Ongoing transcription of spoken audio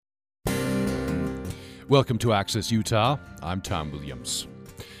Welcome to Access Utah. I'm Tom Williams.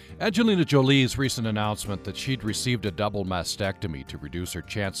 Angelina Jolie's recent announcement that she'd received a double mastectomy to reduce her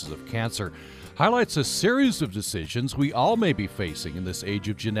chances of cancer highlights a series of decisions we all may be facing in this age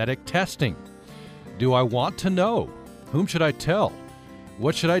of genetic testing. Do I want to know? Whom should I tell?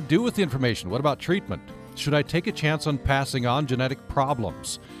 What should I do with the information? What about treatment? Should I take a chance on passing on genetic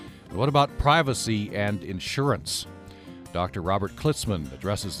problems? And what about privacy and insurance? Dr. Robert Klitzman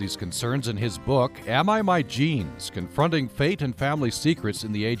addresses these concerns in his book, Am I My Genes? Confronting Fate and Family Secrets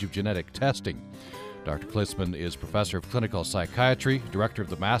in the Age of Genetic Testing. Dr. Klitzman is professor of clinical psychiatry, director of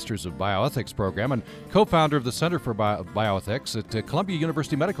the Masters of Bioethics program, and co-founder of the Center for Bioethics at Columbia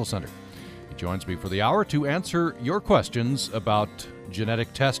University Medical Center. He joins me for the hour to answer your questions about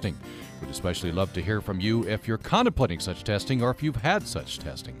genetic testing. We'd especially love to hear from you if you're contemplating such testing or if you've had such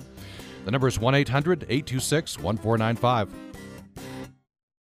testing. The number is 1-800-826-1495.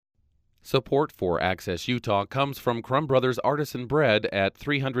 Support for Access Utah comes from Crumb Brothers Artisan Bread at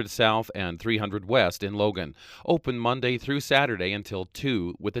 300 South and 300 West in Logan. Open Monday through Saturday until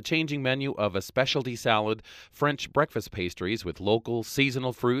 2 with a changing menu of a specialty salad, French breakfast pastries with local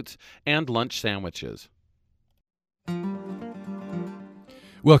seasonal fruits, and lunch sandwiches.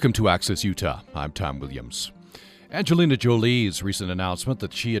 Welcome to Access Utah. I'm Tom Williams. Angelina Jolie's recent announcement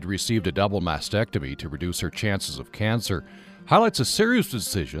that she had received a double mastectomy to reduce her chances of cancer highlights a series of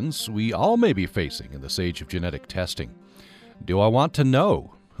decisions we all may be facing in this age of genetic testing. Do I want to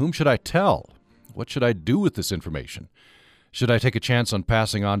know? Whom should I tell? What should I do with this information? Should I take a chance on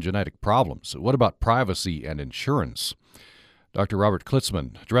passing on genetic problems? What about privacy and insurance? Dr. Robert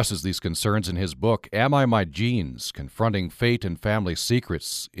Klitzman addresses these concerns in his book, Am I My Genes? Confronting Fate and Family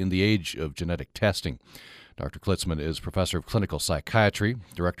Secrets in the Age of Genetic Testing. Dr. Klitzman is professor of clinical psychiatry,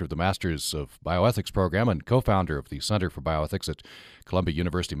 director of the Masters of Bioethics program, and co-founder of the Center for Bioethics at Columbia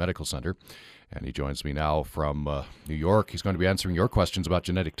University Medical Center. And he joins me now from New York. He's going to be answering your questions about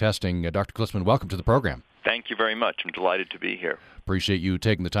genetic testing. Dr. Klitzman, welcome to the program. Thank you very much. I'm delighted to be here. Appreciate you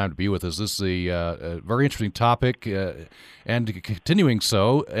taking the time to be with us. This is a very interesting topic, and continuing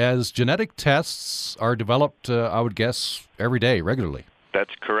so, as genetic tests are developed, I would guess, every day, regularly.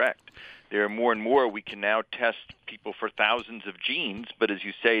 That's correct. There are more and more. We can now test people for thousands of genes, but as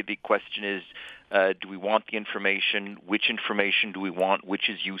you say, the question is, do we want the information? Which information do we want? Which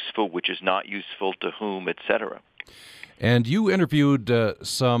is useful? Which is not useful? To whom, etc.? And you interviewed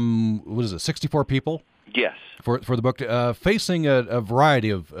some, 64 people? Yes. For the book, facing a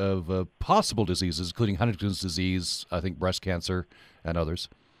variety of possible diseases, including Huntington's disease, I think breast cancer, and others.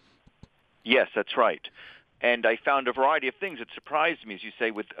 Yes, that's right. And I found a variety of things that surprised me. As you say,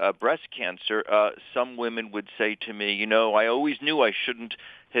 with breast cancer, some women would say to me, I always knew I shouldn't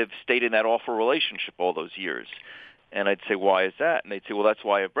have stayed in that awful relationship all those years. And I'd say, why is that? And they'd say, well, that's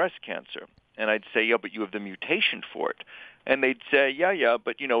why I have breast cancer. And I'd say, yeah, but you have the mutation for it. And they'd say, yeah,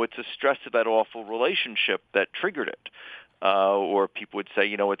 but, it's the stress of that awful relationship that triggered it. Or people would say,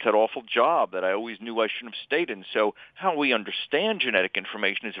 it's that awful job that I always knew I shouldn't have stayed in. So how we understand genetic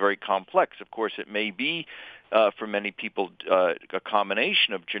information is very complex. Of course, it may be, for many people, a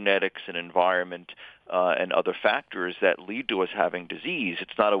combination of genetics and environment and other factors that lead to us having disease.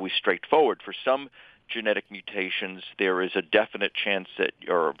 It's not always straightforward. For some genetic mutations, there is a definite chance that,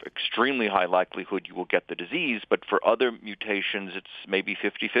 or extremely high likelihood, you will get the disease. But for other mutations, it's maybe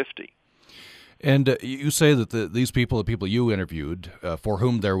 50-50. And you say that these people, the people you interviewed, for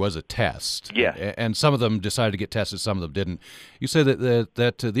whom there was a test, yeah, and some of them decided to get tested, some of them didn't. You say that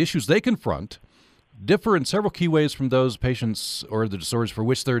the issues they confront differ in several key ways from those patients or the disorders for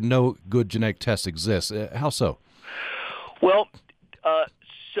which there are no good genetic tests exist. How so? Well,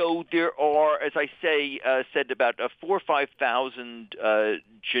 so there are, as I said about 4,000 or 5,000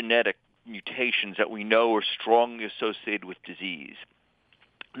 genetic mutations that we know are strongly associated with disease.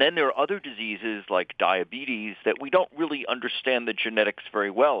 Then there are other diseases like diabetes that we don't really understand the genetics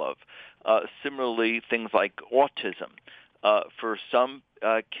very well of. Similarly, things like autism. For some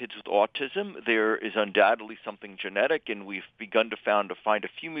kids with autism, there is undoubtedly something genetic, and we've begun to find a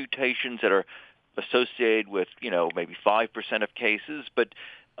few mutations that are associated with, maybe 5% of cases, but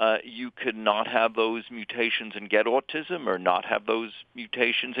you could not have those mutations and get autism, or not have those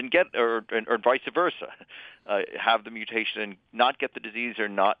mutations and get, or vice versa. Have the mutation and not get the disease, or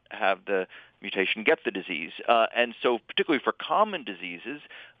not have the mutation get the disease. And so particularly for common diseases,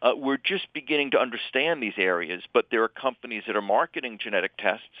 we're just beginning to understand these areas, but there are companies that are marketing genetic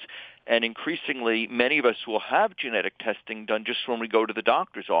tests, and increasingly many of us will have genetic testing done just when we go to the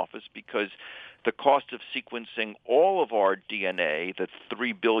doctor's office, because the cost of sequencing all of our DNA, the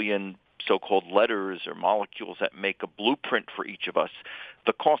 3 billion so-called letters or molecules that make a blueprint for each of us.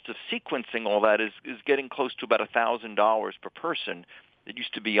 The cost of sequencing all that is getting close to about $1,000 per person. It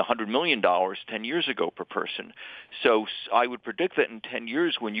used to be $100 million 10 years ago per person. So I would predict that in 10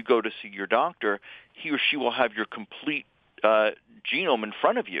 years when you go to see your doctor, he or she will have your complete genome in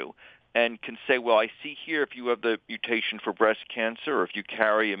front of you and can say, well, I see here if you have the mutation for breast cancer, or if you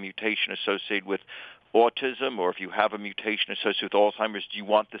carry a mutation associated with autism, or if you have a mutation associated with Alzheimer's, do you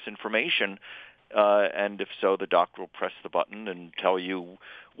want this information? And if so, the doctor will press the button and tell you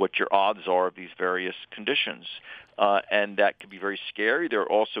what your odds are of these various conditions. And that can be very scary. There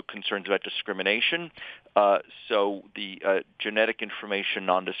are also concerns about discrimination. So the Genetic Information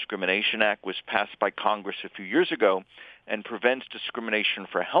Non-Discrimination Act was passed by Congress a few years ago and prevents discrimination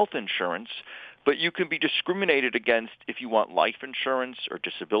for health insurance. But you can be discriminated against if you want life insurance or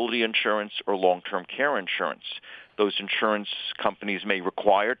disability insurance or long-term care insurance. Those insurance companies may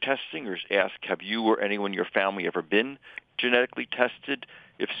require testing or ask, have you or anyone in your family ever been genetically tested?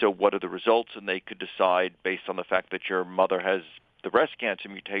 If so, what are the results? And they could decide, based on the fact that your mother has the breast cancer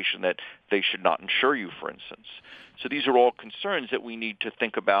mutation, that they should not insure you, for instance. So these are all concerns that we need to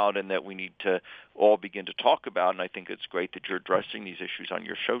think about and that we need to all begin to talk about. And I think it's great that you're addressing these issues on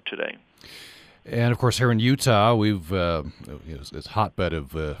your show today. And, of course, here in Utah, we've it's a hotbed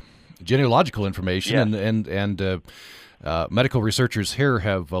of genealogical information, and medical researchers here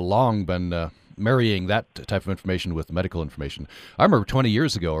have long been marrying that type of information with medical information. I remember 20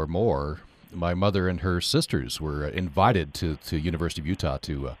 years ago or more, my mother and her sisters were invited to University of Utah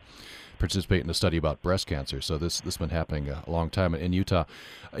to participate in a study about breast cancer. So this has been happening a long time in Utah.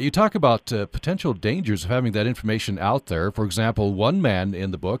 You talk about potential dangers of having that information out there. For example, one man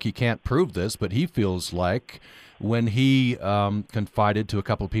in the book, he can't prove this, but he feels like when he confided to a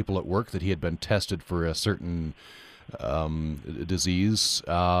couple of people at work that he had been tested for a certain disease,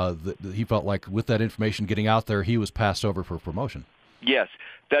 that he felt like with that information getting out there, he was passed over for promotion. Yes,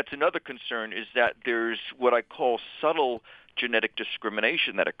 that's another concern, is that there's what I call subtle genetic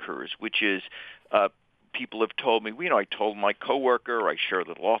discrimination that occurs, which is people have told me, I told my coworker, I share a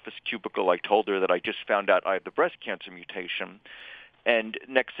little office cubicle, I told her that I just found out I have the breast cancer mutation. And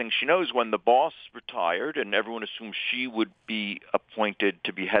next thing she knows, when the boss retired and everyone assumed she would be appointed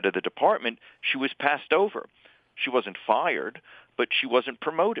to be head of the department, she was passed over. She wasn't fired, but she wasn't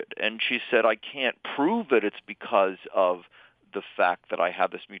promoted. And she said, I can't prove that it's because of the fact that I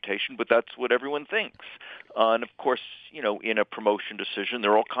have this mutation, but that's what everyone thinks. And of course, in a promotion decision,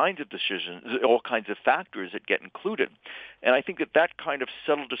 there are all kinds of decisions, all kinds of factors that get included. And I think that kind of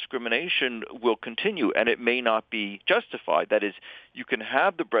subtle discrimination will continue, and it may not be justified. That is, you can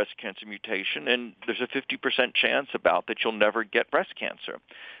have the breast cancer mutation, and there's a 50% chance about that you'll never get breast cancer.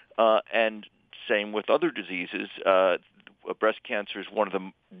 And same with other diseases. Breast cancer is one of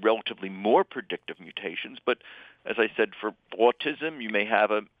the relatively more predictive mutations, but as I said, for autism, you may have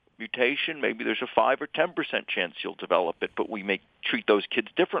a mutation. Maybe there's a 5 or 10% chance you'll develop it, but we may treat those kids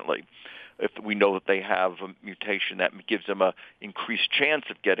differently. If we know that they have a mutation that gives them an increased chance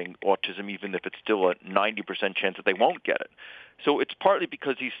of getting autism, even if it's still a 90% chance that they won't get it. So it's partly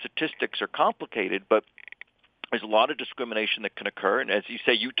because these statistics are complicated, but there's a lot of discrimination that can occur. And as you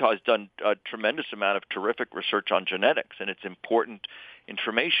say, Utah has done a tremendous amount of terrific research on genetics, and it's important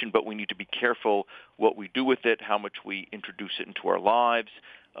information, but we need to be careful what we do with it, how much we introduce it into our lives.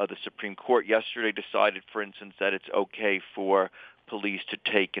 The Supreme Court yesterday decided, for instance, that it's okay for police to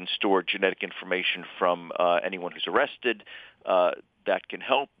take and store genetic information from anyone who's arrested. That can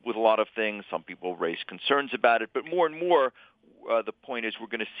help with a lot of things. Some people raise concerns about it, but more and more, the point is we're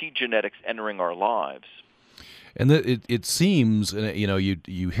going to see genetics entering our lives. And it seems,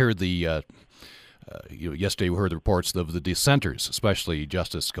 you hear the, yesterday we heard the reports of the dissenters, especially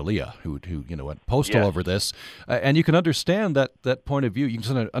Justice Scalia, who went postal over this. And you can understand that point of view. You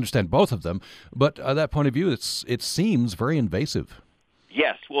can understand both of them, but that point of view, it seems very invasive.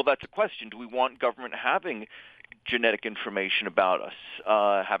 Yes, well, that's a question. Do we want government having genetic information about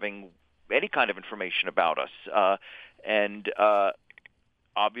us, having any kind of information about us?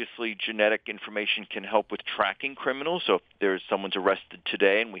 Obviously, genetic information can help with tracking criminals. So if someone's arrested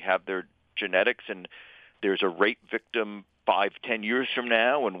today and we have their genetics and there's a rape victim 5-10 years from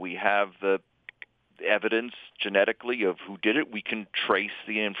now and we have the evidence genetically of who did it, we can trace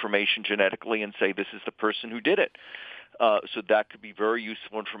the information genetically and say this is the person who did it. So that could be very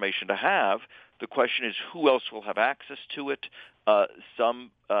useful information to have. The question is who else will have access to it.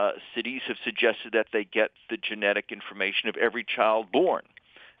 Some cities have suggested that they get the genetic information of every child born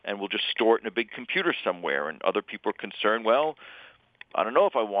and we'll just store it in a big computer somewhere. And other people are concerned, well, I don't know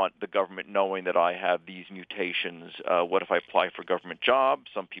if I want the government knowing that I have these mutations. What if I apply for a government job?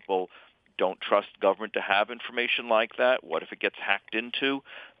 Some people don't trust government to have information like that. What if it gets hacked into?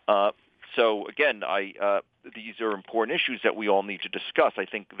 So again, these are important issues that we all need to discuss. I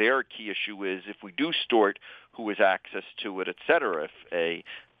think their key issue is if we do store it, who has access to it, et cetera.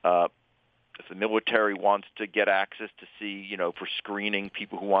 If the military wants to get access to see, for screening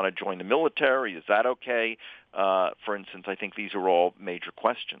people who want to join the military, is that okay? For instance, I think these are all major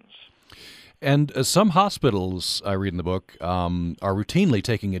questions. And some hospitals, I read in the book, are routinely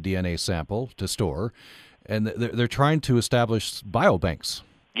taking a DNA sample to store, and they're trying to establish biobanks.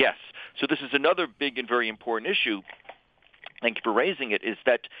 Yes. So this is another big and very important issue. Thank you for raising it, is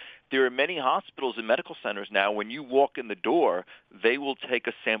that there are many hospitals and medical centers now, when you walk in the door, they will take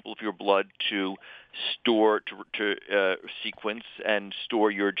a sample of your blood to store, to sequence and store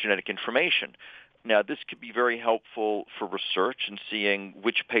your genetic information. Now, this could be very helpful for research and seeing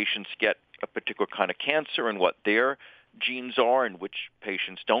which patients get a particular kind of cancer and what their genes are and which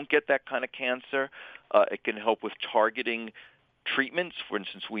patients don't get that kind of cancer. It can help with targeting treatments. For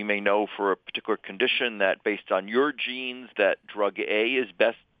instance, we may know for a particular condition that based on your genes that drug A is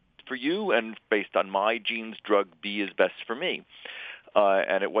best for you, and based on my genes, drug B is best for me,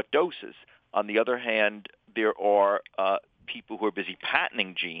 and at what doses. On the other hand, there are people who are busy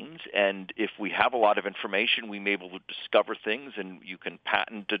patenting genes, and if we have a lot of information, we may be able to discover things, and you can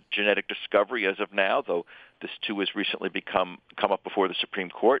patent a genetic discovery as of now, though this too has recently come up before the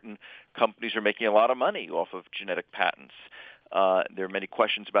Supreme Court, and companies are making a lot of money off of genetic patents. There are many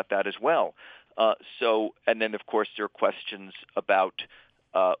questions about that as well. And then, of course, there are questions about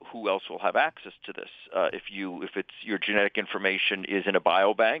who else will have access to this. If it's your genetic information is in a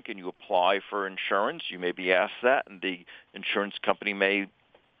biobank and you apply for insurance, you may be asked that, and the insurance company may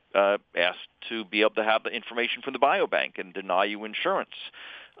ask to be able to have the information from the biobank and deny you insurance.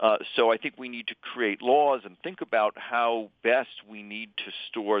 So I think we need to create laws and think about how best we need to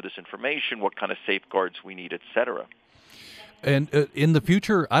store this information, what kind of safeguards we need, et cetera. And in the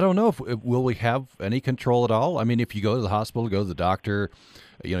future, I don't know if will we have any control at all. I mean, if you go to the hospital, go to the doctor,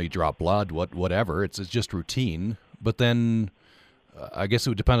 you draw blood, whatever. It's just routine. But then, I guess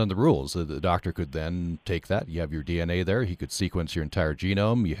it would depend on the rules. The doctor could then take that. You have your DNA there. He could sequence your entire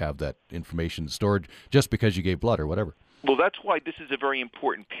genome. You have that information stored just because you gave blood or whatever. Well, that's why this is a very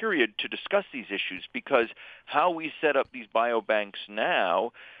important period to discuss these issues, because how we set up these biobanks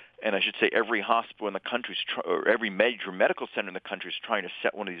now, and I should say every hospital in the country, or every major medical center in the country is trying to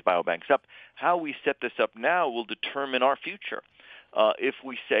set one of these biobanks up. How we set this up now will determine our future. If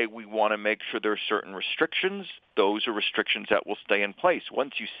we say we want to make sure there are certain restrictions, those are restrictions that will stay in place.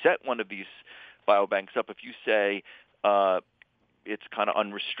 Once you set one of these biobanks up, if you say it's kind of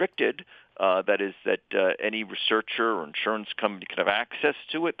unrestricted, that is that any researcher or insurance company can have access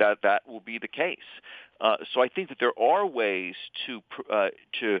to it, that will be the case. So I think that there are ways to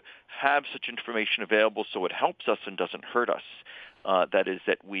have such information available so it helps us and doesn't hurt us. That is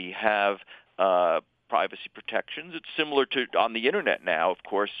that we have privacy protections. It's similar to on the Internet now. Of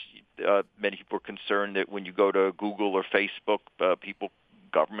course, many people are concerned that when you go to Google or Facebook,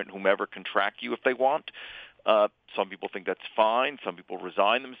 government, whomever can track you if they want. Some people think that's fine. Some people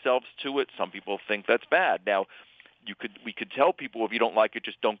resign themselves to it. Some people think that's bad. Now, we could tell people if you don't like it,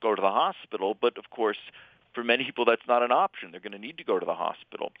 just don't go to the hospital. But of course, for many people, that's not an option. They're going to need to go to the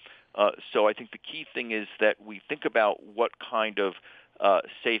hospital. So I think the key thing is that we think about what kind of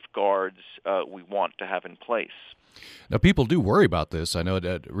safeguards we want to have in place. Now, people do worry about this. I know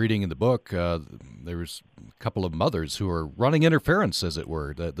that reading in the book, there was a couple of mothers who are running interference, as it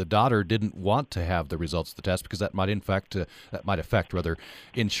were. The daughter didn't want to have the results of the test because that might affect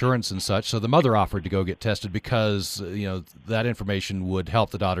insurance and such. So the mother offered to go get tested because that information would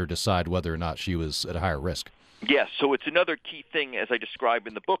help the daughter decide whether or not she was at a higher risk. Yes. So it's another key thing, as I describe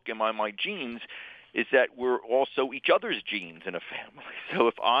in the book, in my genes, is that we're also each other's genes in a family. So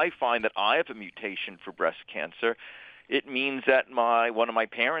if I find that I have a mutation for breast cancer, it means that one of my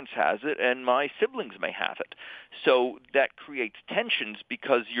parents has it and my siblings may have it. So that creates tensions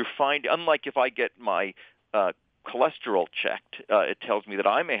because unlike if I get my cholesterol checked, it tells me that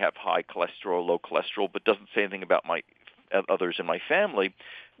I may have high cholesterol, low cholesterol, but doesn't say anything about my others in my family.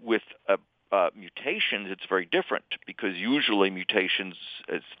 With mutations, it's very different because usually mutations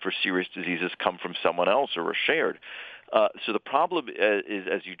for serious diseases come from someone else or are shared. So the problem is,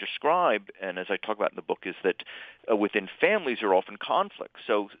 as you describe, and as I talk about in the book, is that within families there are often conflicts.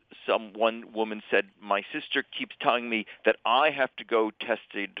 So one woman said, my sister keeps telling me that I have to go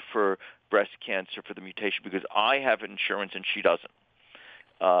tested for breast cancer for the mutation because I have insurance and she doesn't.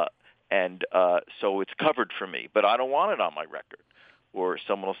 So it's covered for me, but I don't want it on my record. Or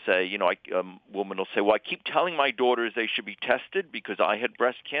someone will say, woman will say, well, I keep telling my daughters they should be tested because I had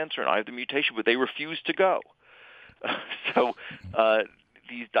breast cancer and I have the mutation, but they refuse to go. So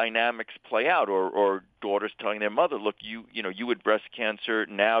these dynamics play out, or daughters telling their mother, look, you had breast cancer,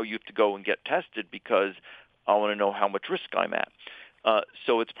 now you have to go and get tested because I want to know how much risk I'm at.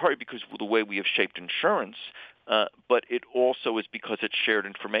 So it's partly because of the way we have shaped insurance, but it also is because it's shared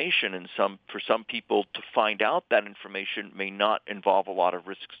information, and for some people to find out that information may not involve a lot of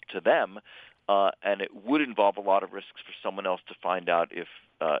risks to them, and it would involve a lot of risks for someone else to find out if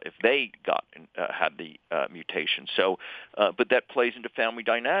they had the mutation. So, but that plays into family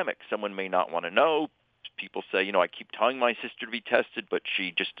dynamics. Someone may not want to know. People say, I keep telling my sister to be tested, but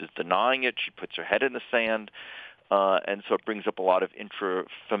she just is denying it. She puts her head in the sand, and so it brings up a lot of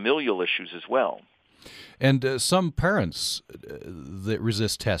intrafamilial issues as well. And some parents that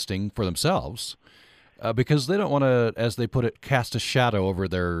resist testing for themselves because they don't want to, as they put it, cast a shadow over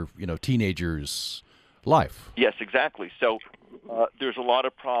their teenager's life. Yes, exactly. So there's a lot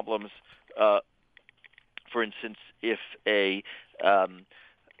of problems. For instance, if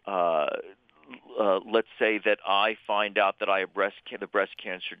let's say that I find out that I have the breast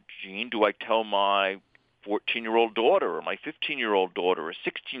cancer gene, do I tell my 14-year-old daughter or my 15-year-old daughter or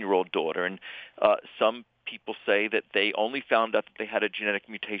 16-year-old daughter? And some people say that they only found out that they had a genetic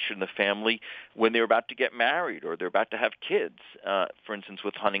mutation in the family when they're about to get married or they're about to have kids. For instance,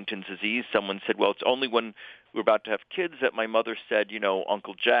 with Huntington's disease, someone said, well, it's only when we're about to have kids that my mother said,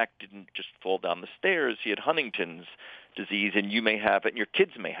 Uncle Jack didn't just fall down the stairs. He had Huntington's disease, and you may have it, and your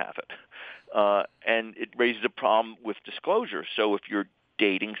kids may have it. And it raises a problem with disclosure. So if you're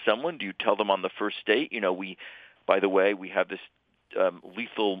dating someone, do you tell them on the first date, by the way, we have this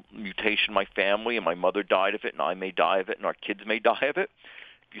lethal mutation in my family, and my mother died of it, and I may die of it, and our kids may die of it?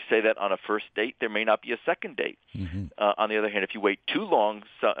 If you say that on a first date, there may not be a second date. Mm-hmm. On the other hand, if you wait too long,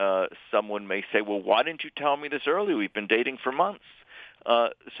 someone may say, well, why didn't you tell me this earlier? We've been dating for months. So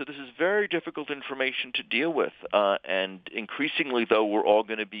this is very difficult information to deal with. And increasingly, though, we're all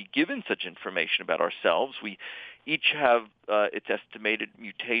going to be given such information about ourselves. We each have its estimated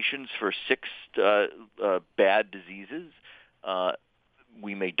mutations for 6 bad diseases.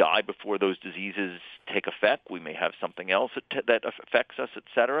 We may die before those diseases take effect. We may have something else that affects us, et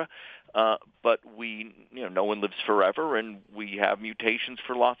cetera. But no one lives forever, and we have mutations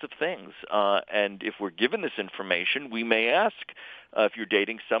for lots of things. And if we're given this information, we may ask, if you're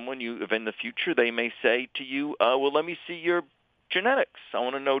dating someone, if in the future they may say to you, well, let me see your genetics. I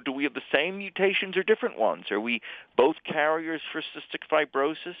want to know, do we have the same mutations or different ones? Are we both carriers for cystic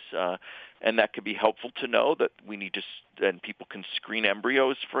fibrosis? And that could be helpful to know that we need to, and people can screen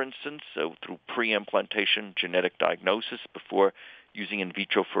embryos, for instance, so through pre-implantation genetic diagnosis before using in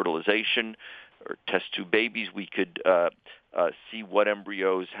vitro fertilization or test tube babies. We could see what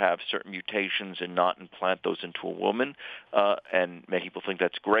embryos have certain mutations and not implant those into a woman. And many people think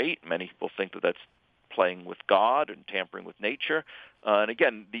that's great. Many people think that that's playing with God and tampering with nature. And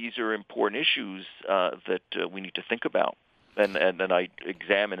again, these are important issues that we need to think about and I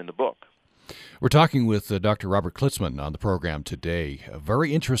examine in the book. We're talking with Dr. Robert Klitzman on the program today.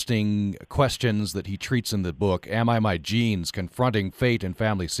 Very interesting questions that he treats in the book, Am I My Genes? Confronting Fate and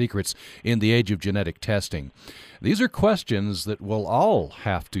Family Secrets in the Age of Genetic Testing. These are questions that we'll all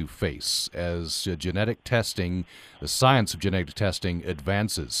have to face as genetic testing, the science of genetic testing,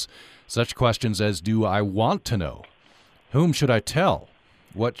 advances. Such questions as, do I want to know? Whom should I tell?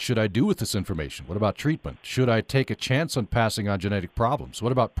 What should I do with this information? What about treatment? Should I take a chance on passing on genetic problems?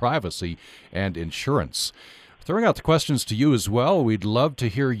 What about privacy and insurance? Throwing out the questions to you as well. We'd love to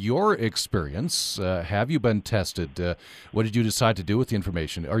hear your experience. Have you been tested? What did you decide to do with the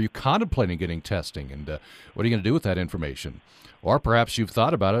information? Are you contemplating getting testing? And what are you going to do with that information? Or perhaps you've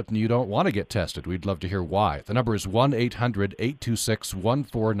thought about it and you don't want to get tested. We'd love to hear why. The number is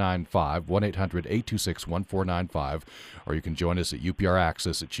 1-800-826-1495, 1-800-826-1495, or you can join us at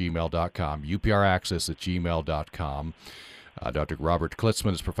upraccess@gmail.com, upraccess@gmail.com. Dr. Robert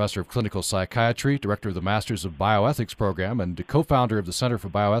Klitzman is Professor of Clinical Psychiatry, Director of the Masters of Bioethics Program, and co-founder of the Center for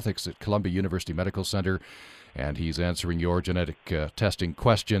Bioethics at Columbia University Medical Center, and he's answering your genetic testing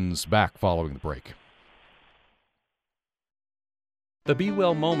questions back following the break. The Be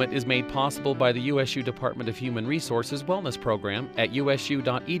Well Moment is made possible by the USU Department of Human Resources Wellness Program at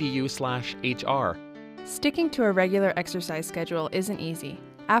usu.edu/HR. Sticking to a regular exercise schedule isn't easy.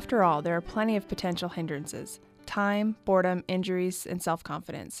 After all, there are plenty of potential hindrances: time, boredom, injuries, and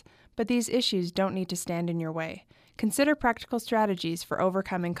self-confidence. But these issues don't need to stand in your way. Consider practical strategies for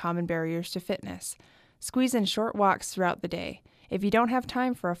overcoming common barriers to fitness. Squeeze in short walks throughout the day. If you don't have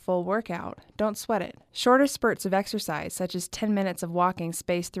time for a full workout, don't sweat it. Shorter spurts of exercise, such as 10 minutes of walking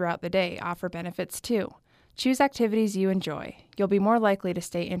spaced throughout the day, offer benefits too. Choose activities you enjoy. You'll be more likely to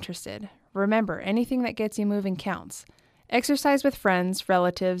stay interested. Remember, anything that gets you moving counts. Exercise with friends,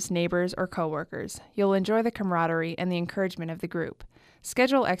 relatives, neighbors, or coworkers. You'll enjoy the camaraderie and the encouragement of the group.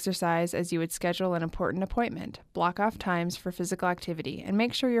 Schedule exercise as you would schedule an important appointment. Block off times for physical activity and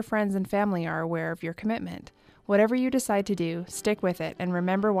make sure your friends and family are aware of your commitment. Whatever you decide to do, stick with it and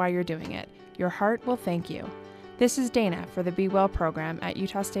remember why you're doing it. Your heart will thank you. This is Dana for the Be Well program at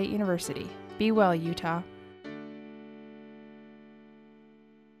Utah State University. Be well, Utah.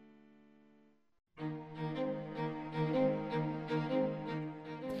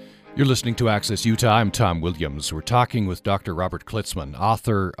 You're listening to Access Utah. I'm Tom Williams. We're talking with Dr. Robert Klitzman,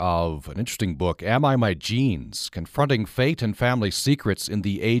 author of an interesting book, Am I My Genes? Confronting Fate and Family Secrets in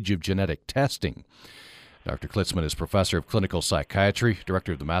the Age of Genetic Testing. Dr. Klitzman is professor of clinical psychiatry,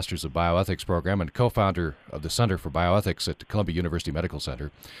 director of the Masters of Bioethics program, and co-founder of the Center for Bioethics at Columbia University Medical Center.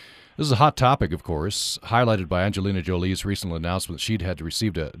 This is a hot topic, of course, highlighted by Angelina Jolie's recent announcement that she'd had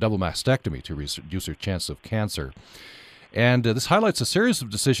received a double mastectomy to reduce her chance of cancer. And this highlights a series of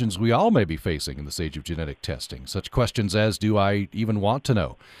decisions we all may be facing in this age of genetic testing. Such questions as, do I even want to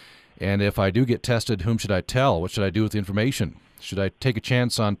know? And if I do get tested, whom should I tell? What should I do with the information? Should I take a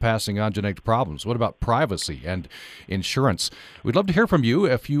chance on passing on genetic problems? What about privacy and insurance? We'd love to hear from you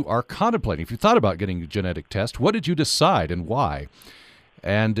if you are contemplating, if you thought about getting a genetic test. What did you decide and why?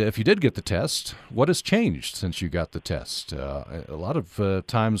 And if you did get the test, what has changed since you got the test? A lot of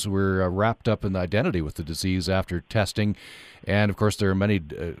times we're wrapped up in the identity with the disease after testing. And, of course, there are many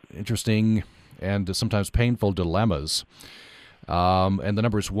interesting and sometimes painful dilemmas. And the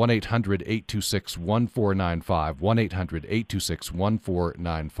number is 1-800-826-1495,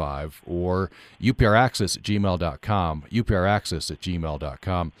 1-800-826-1495, or upraccess@gmail.com,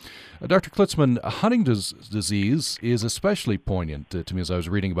 upraccess@gmail.com. Dr. Klitzman, Huntington's disease is especially poignant to me as I was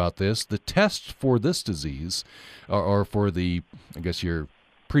reading about this. The test for this disease, or for the, I guess, your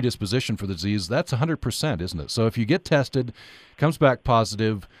predisposition for the disease, that's 100%, isn't it? So if you get tested, comes back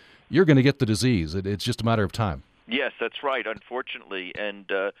positive, you're going to get the disease. It's just a matter of time. Yes, that's right, unfortunately.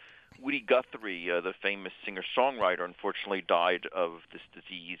 And Woody Guthrie, the famous singer-songwriter, unfortunately died of this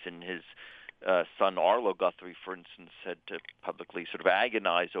disease. And his son Arlo Guthrie, for instance, had to publicly sort of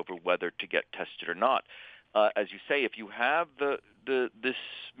agonize over whether to get tested or not. As you say, if you have this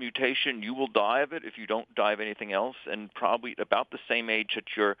mutation, you will die of it. If you don't die of anything else, and probably about the same age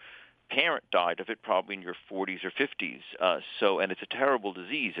that your parent died of it, probably in your 40s or 50s. And it's a terrible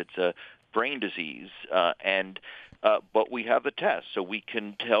disease. It's a brain disease, but we have the test, so we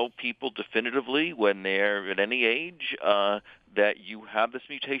can tell people definitively when they're at any age that you have this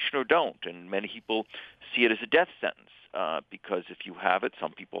mutation or don't. And many people see it as a death sentence because if you have it,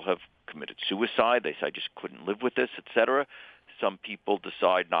 some people have committed suicide. They say, I just couldn't live with this, etc. Some people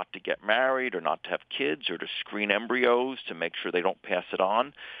decide not to get married or not to have kids or to screen embryos to make sure they don't pass it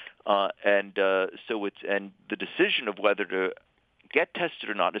on. So the decision of whether to get tested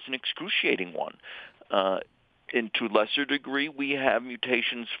or not is an excruciating one. And to a lesser degree, we have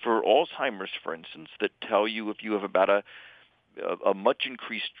mutations for Alzheimer's, for instance, that tell you if you have about a much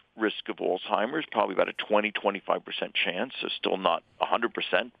increased risk of Alzheimer's, probably about a 20-25% chance, so still not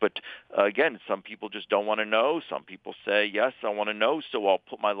 100%. But again, some people just don't want to know. Some people say, yes, I want to know, so I'll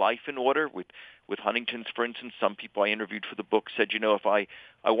put my life in order. With Huntington's, for instance, some people I interviewed for the book said, if I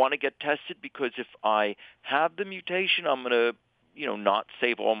want to get tested because if I have the mutation, I'm going to not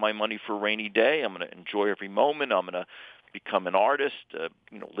save all my money for a rainy day. I'm going to enjoy every moment. I'm going to become an artist,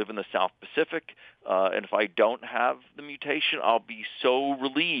 live in the South Pacific. And if I don't have the mutation, I'll be so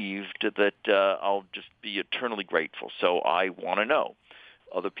relieved that I'll just be eternally grateful. So I want to know.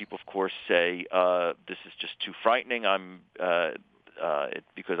 Other people, of course, say this is just too frightening.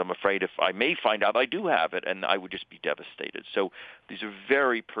 Because I'm afraid if I may find out I do have it, and I would just be devastated. So these are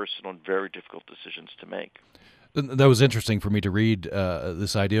very personal and very difficult decisions to make. That was interesting for me to read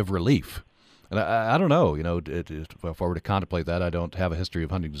this idea of relief. And I don't know, if I were to contemplate that, I don't have a history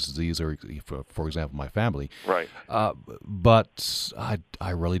of Huntington's disease or, for example, my family. Right. But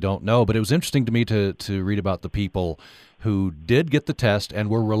I really don't know. But it was interesting to me to read about the people who did get the test and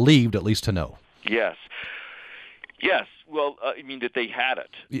were relieved at least to know. Yes. Yes. Well, I mean that they had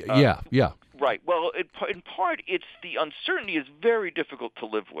it. Yeah. Right. Well, in part, it's the uncertainty is very difficult to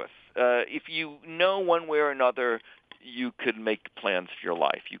live with. If you know one way or another, you could make plans for your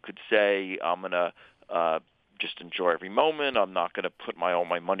life. You could say, I'm going to just enjoy every moment. I'm not going to put all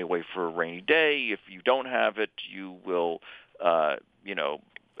my money away for a rainy day. If you don't have it, you will, have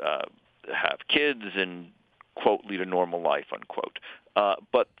kids and quote, lead a normal life, unquote.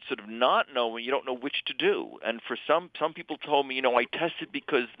 But sort of not knowing, you don't know which to do. And for some people told me, I tested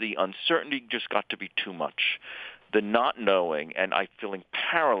because the uncertainty just got to be too much. The not knowing and I feeling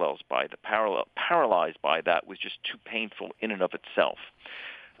paralyzed by that was just too painful in and of itself.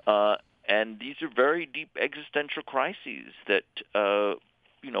 And these are very deep existential crises that,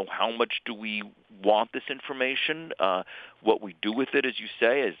 how much do we want this information? What we do with it, as you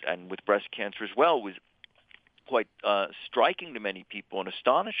say, and with breast cancer as well, was quite striking to many people and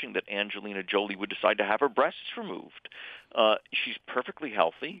astonishing that Angelina Jolie would decide to have her breasts removed. She's perfectly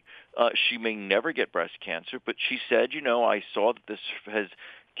healthy. She may never get breast cancer, but she said, I saw that this has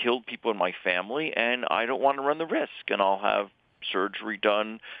killed people in my family, and I don't want to run the risk, and I'll have surgery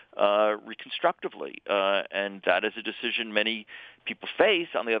done reconstructively. And that is a decision many people face.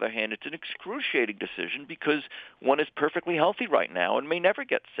 On the other hand, it's an excruciating decision because one is perfectly healthy right now and may never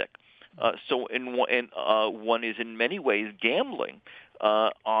get sick. So one is in many ways gambling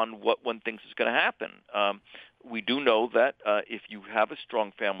on what one thinks is going to happen. We do know that if you have a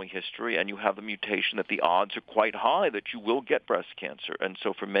strong family history and you have the mutation, that the odds are quite high that you will get breast cancer. And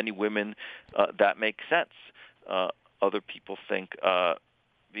so for many women, that makes sense. Other people think,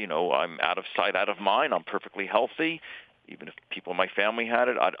 I'm out of sight, out of mind. I'm perfectly healthy. Even if people in my family had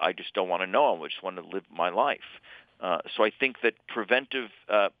it, I just don't want to know. I just want to live my life. So I think that preventive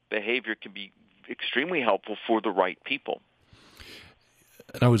behavior can be extremely helpful for the right people.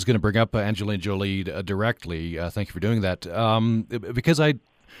 And I was going to bring up Angelina Jolie directly. Thank you for doing that. Because I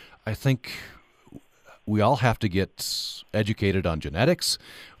think we all have to get educated on genetics.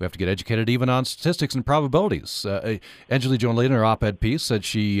 We have to get educated even on statistics and probabilities. Angelina Jolie, in her op-ed piece, said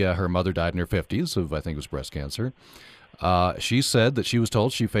her mother died in her 50s of, I think it was breast cancer. She said that she was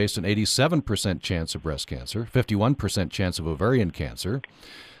told she faced an 87% chance of breast cancer, 51% chance of ovarian cancer.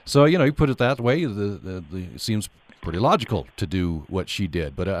 So, you put it that way, it seems pretty logical to do what she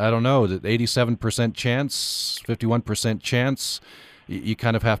did. But I don't know, that 87% chance, 51% chance, you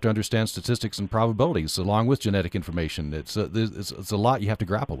kind of have to understand statistics and probabilities along with genetic information. It's a lot you have to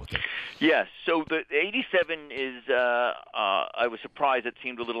grapple with it. Yes. So the 87 is, I was surprised it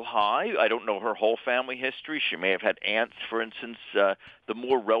seemed a little high. I don't know her whole family history. She may have had aunts, for instance. The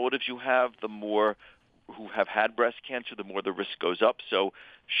more relatives you have, the more who have had breast cancer, the more the risk goes up. So,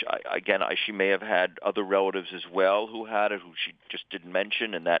 she may have had other relatives as well who had it, who she just didn't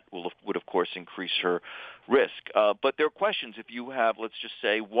mention, and that would, of course, increase her risk. But there are questions. If you have, let's just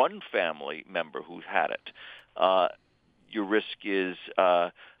say, one family member who's had it, your risk is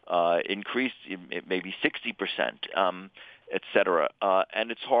increased, maybe 60%. Et cetera.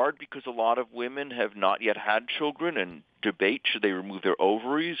 And it's hard because a lot of women have not yet had children and debate should they remove their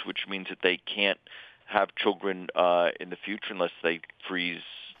ovaries, which means that they can't have children in the future unless they freeze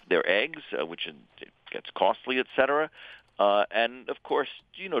their eggs, which gets costly, et cetera. And of course,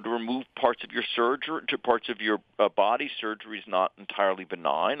 to remove parts of your body, surgery is not entirely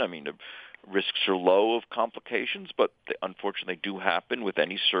benign. I mean, the risks are low of complications, but unfortunately do happen with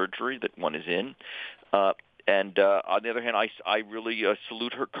any surgery that one is in. And on the other hand, I really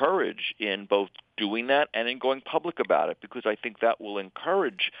salute her courage in both doing that and in going public about it, because I think that will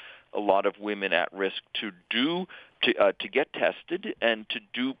encourage a lot of women at risk to get tested and to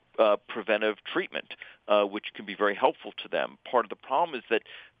do preventive treatment, which can be very helpful to them. Part of the problem is that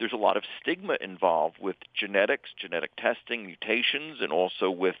there's a lot of stigma involved with genetics, genetic testing, mutations, and also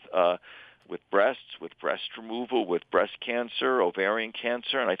with breasts, with breast removal, with breast cancer, ovarian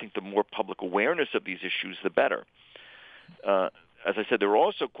cancer, and I think the more public awareness of these issues, the better. As I said, there are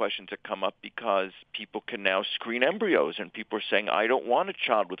also questions that come up because people can now screen embryos, and people are saying, I don't want a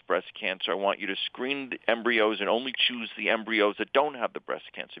child with breast cancer. I want you to screen the embryos and only choose the embryos that don't have the breast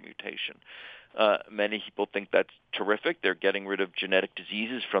cancer mutation. Many people think that's terrific. They're getting rid of genetic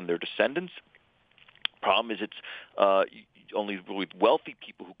diseases from their descendants. Problem is it's only with wealthy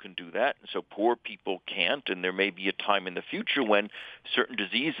people who can do that, and so poor people can't, and there may be a time in the future when certain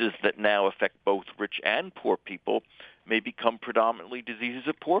diseases that now affect both rich and poor people may become predominantly diseases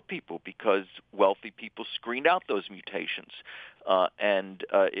of poor people because wealthy people screened out those mutations. And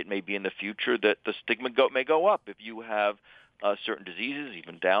it may be in the future that the stigma may go up. If you have certain diseases,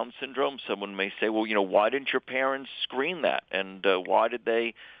 even Down syndrome, someone may say, well, why didn't your parents screen that? And why did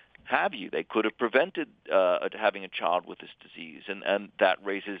they have you? They could have prevented having a child with this disease. And that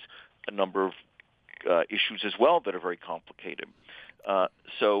raises a number of issues as well that are very complicated.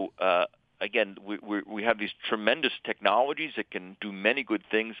 Again, we have these tremendous technologies that can do many good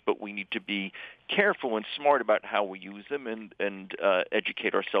things, but we need to be careful and smart about how we use them and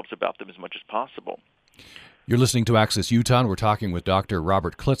educate ourselves about them as much as possible. You're listening to Access Utah, and we're talking with Dr.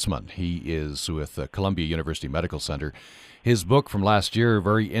 Robert Klitzman. He is with Columbia University Medical Center. His book from last year,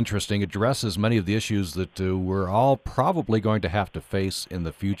 very interesting, addresses many of the issues that we're all probably going to have to face in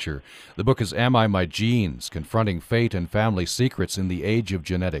the future. The book is Am I My Genes? Confronting Fate and Family Secrets in the Age of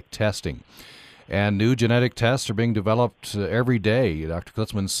Genetic Testing. And new genetic tests are being developed every day. Dr.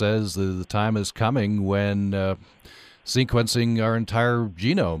 Klitzman says the time is coming when sequencing our entire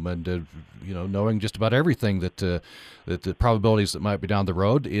genome and knowing just about everything that the probabilities that might be down the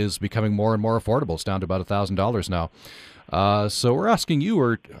road is becoming more and more affordable. It's down to about $1,000 now. So we're asking you,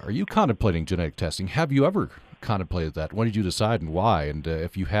 are you contemplating genetic testing? Have you ever contemplated that? When did you decide and why? And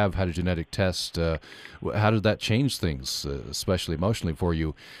if you have had a genetic test, how did that change things, especially emotionally for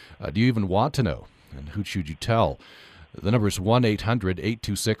you? Do you even want to know? And who should you tell? The number is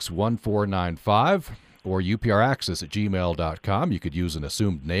 1-800-826-1495 or upraccess@gmail.com. You could use an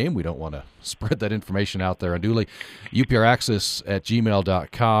assumed name. We don't want to spread that information out there unduly.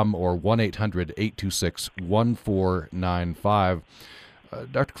 upraccess@gmail.com or 1-800-826-1495.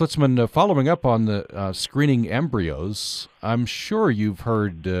 Dr. Klitzman, following up on the screening embryos, I'm sure you've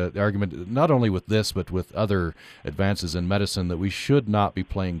heard the argument, not only with this, but with other advances in medicine, that we should not be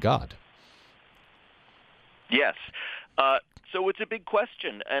playing God. Yes. So it's a big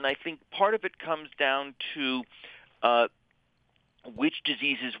question, and I think part of it comes down to which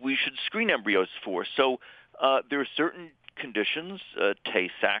diseases we should screen embryos for. So there are certain conditions,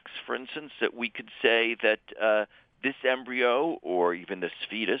 Tay-Sachs, for instance, that we could say that this embryo or even this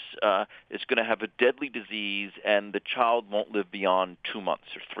fetus is going to have a deadly disease, and the child won't live beyond 2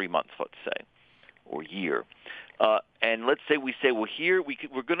 months or 3 months, let's say, or a year. And let's say we say, well, here a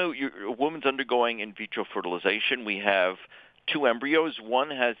woman's undergoing in vitro fertilization. We have 2 embryos.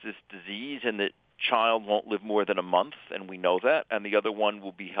 One has this disease, and the child won't live more than a month, and we know that, and the other one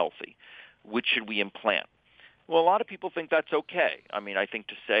will be healthy. Which should we implant? Well, a lot of people think that's okay. I mean, I think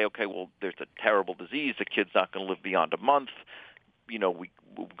to say, okay, well, there's a terrible disease, the kid's not going to live beyond a month, we're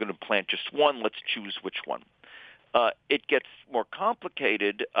going to plant just one, let's choose which one. It gets more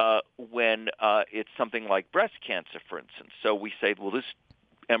complicated when it's something like breast cancer, for instance. So we say, well, this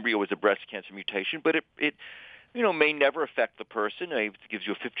embryo is a breast cancer mutation, but it may never affect the person. It gives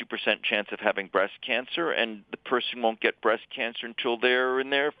you a 50% chance of having breast cancer, and the person won't get breast cancer until they're in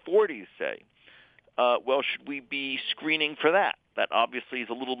their 40s, say. Well, should we be screening for that? That obviously is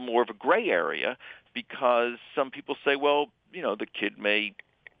a little more of a gray area, because some people say, well, the kid may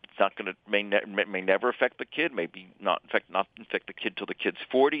never affect the kid, maybe not infect the kid till the kid's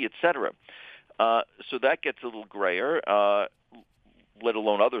 40, etc. So that gets a little grayer, let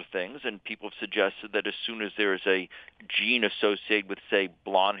alone other things. And people have suggested that as soon as there is a gene associated with, say,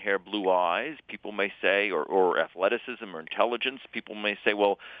 blonde hair, blue eyes, people may say, or athleticism or intelligence, people may say,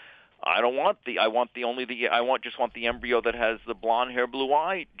 well, I want the embryo that has the blonde hair, blue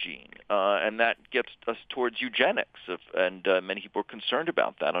eye gene, and that gets us towards eugenics, and many people are concerned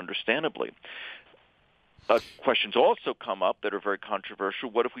about that, understandably. Questions also come up that are very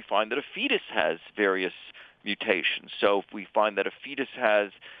controversial. What if we find that a fetus has various mutations? So if we find that a fetus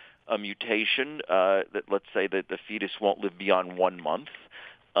has a mutation, that let's say that the fetus won't live beyond 1 month,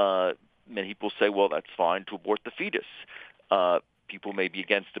 many people say, well, that's fine to abort the fetus. People may be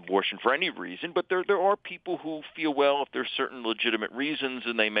against abortion for any reason, but there are people who feel, well, if there's certain legitimate reasons,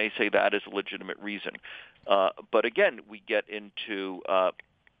 and they may say that is a legitimate reason. But again, we get into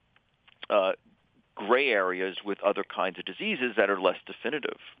gray areas with other kinds of diseases that are less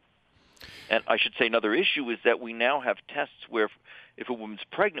definitive. And I should say another issue is that we now have tests where if a woman's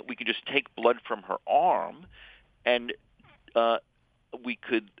pregnant, we can just take blood from her arm, and we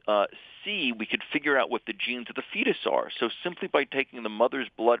could figure out what the genes of the fetus are. So simply by taking the mother's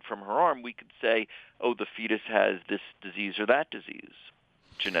blood from her arm, we could say, oh, the fetus has this disease or that disease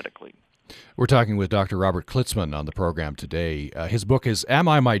genetically. We're talking with Dr. Robert Klitzman on the program today. His book is Am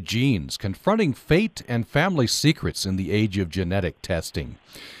I My Genes? Confronting Fate and Family Secrets in the Age of Genetic Testing.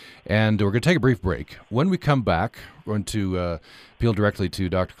 And we're going to take a brief break. When we come back, we're going to appeal directly to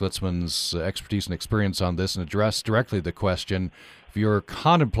Dr. Klitzman's expertise and experience on this and address directly the question, if you're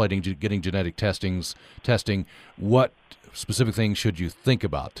contemplating getting genetic testing, what specific things should you think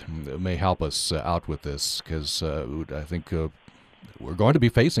about? It may help us out with this, because I think we're going to be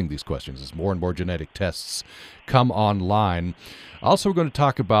facing these questions as more and more genetic tests come online. Also, we're going to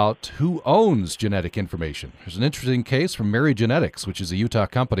talk about who owns genetic information. There's an interesting case from Myriad Genetics, which is a Utah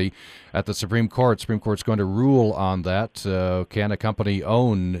company, at the Supreme Court. Supreme Court's going to rule on that. Can a company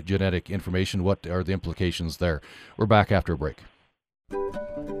own genetic information? What are the implications there? We're back after a break.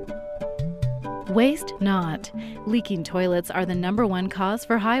 Waste not. Leaking toilets are the #1 cause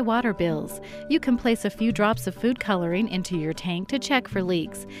for high water bills. You can place a few drops of food coloring into your tank to check for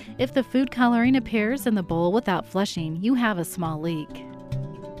leaks. If the food coloring appears in the bowl without flushing, you have a small leak.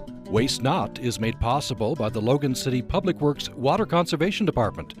 Waste Not is made possible by the Logan City Public Works Water Conservation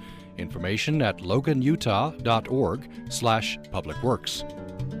Department. Information at loganutah.org/publicworks.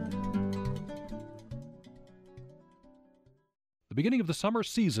 The beginning of the summer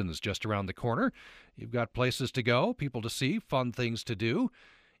season is just around the corner. You've got places to go, people to see, fun things to do.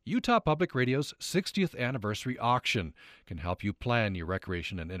 Utah Public Radio's 60th anniversary auction can help you plan your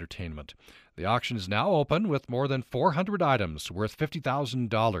recreation and entertainment. The auction is now open with more than 400 items worth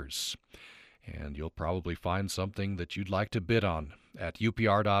 $50,000. And you'll probably find something that you'd like to bid on at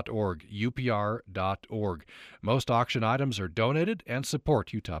upr.org, upr.org. Most auction items are donated and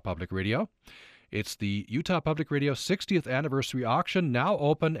support Utah Public Radio. It's the Utah Public Radio 60th Anniversary Auction, now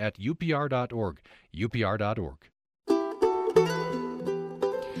open at upr.org, upr.org.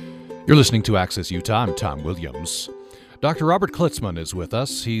 You're listening to Access Utah. I'm Tom Williams. Dr. Robert Klitzman is with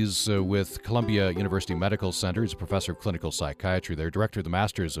us. He's with Columbia University Medical Center. He's a professor of clinical psychiatry there, director of the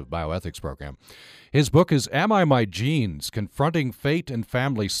Masters of Bioethics program. His book is Am I My Genes? Confronting Fate and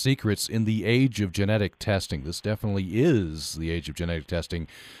Family Secrets in the Age of Genetic Testing. This definitely is the age of genetic testing.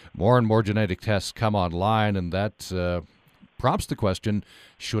 More and more genetic tests come online, and that prompts the question,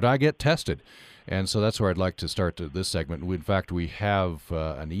 should I get tested? And so that's where I'd like to start this segment. In fact, we have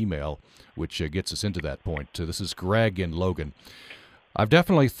an email which gets us into that point. This is Greg in Logan. I've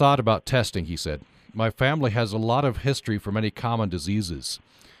definitely thought about testing, he said. My family has a lot of history for many common diseases.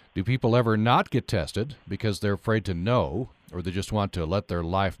 Do people ever not get tested because they're afraid to know, or they just want to let their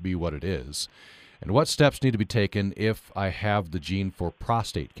life be what it is? And what steps need to be taken if I have the gene for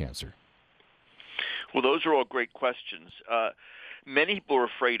prostate cancer? Well, those are all great questions. Many people are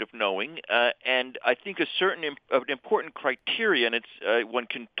afraid of knowing, and I think an important criteria, and it's one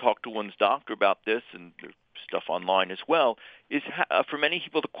can talk to one's doctor about this, and there's stuff online as well, is for many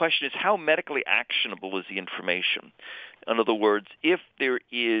people the question is how medically actionable is the information? In other words, if there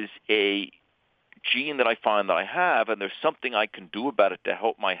is a gene that I find that I have and there's something I can do about it to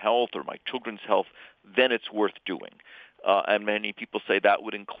help my health or my children's health, then it's worth doing. And many people say that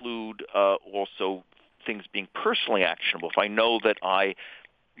would include also things being personally actionable. If I know that I,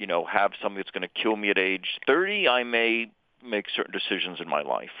 have something that's going to kill me at age 30, I may make certain decisions in my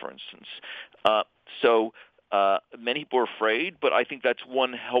life, for instance. So many people are afraid, but I think that's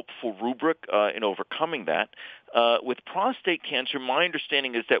one helpful rubric in overcoming that. With prostate cancer, my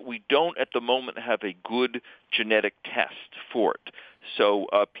understanding is that we don't at the moment have a good genetic test for it. So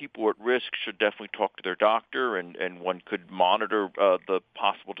people at risk should definitely talk to their doctor, and one could monitor the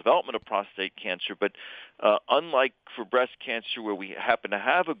possible development of prostate cancer. But unlike for breast cancer, where we happen to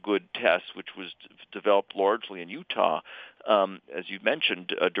have a good test, which was developed largely in Utah, as you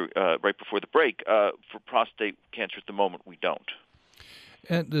mentioned right before the break, for prostate cancer at the moment we don't.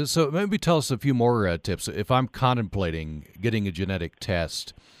 And so maybe tell us a few more tips. If I'm contemplating getting a genetic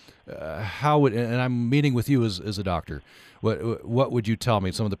test, how would, and I'm meeting with you as a doctor, what would you tell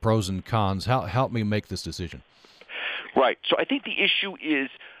me, some of the pros and cons? Help me make this decision. Right. So I think the issue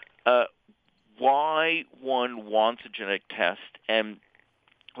is why one wants a genetic test. And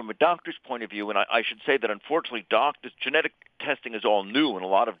from a doctor's point of view, and I should say that unfortunately genetic testing is all new, and a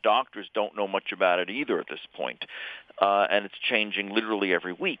lot of doctors don't know much about it either at this point. And it's changing literally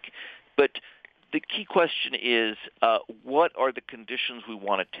every week. But the key question is, what are the conditions we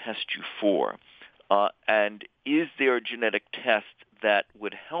want to test you for? And is there a genetic test that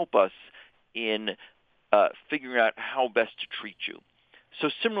would help us in figuring out how best to treat you? So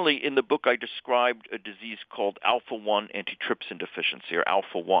similarly, in the book, I described a disease called alpha-1 antitrypsin deficiency, or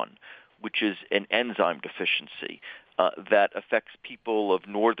alpha-1, which is an enzyme deficiency that affects people of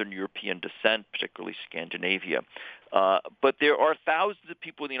Northern European descent, particularly Scandinavia. But there are thousands of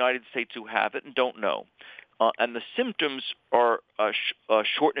people in the United States who have it and don't know. And the symptoms are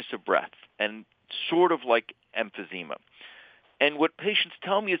shortness of breath and sort of like emphysema. And what patients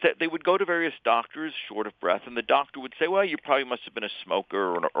tell me is that they would go to various doctors short of breath, and the doctor would say, well, you probably must have been a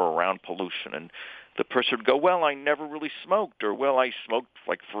smoker or around pollution. And the person would go, well, I never really smoked, or, well, I smoked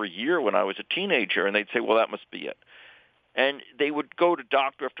like for a year when I was a teenager. And they'd say, well, that must be it. And they would go to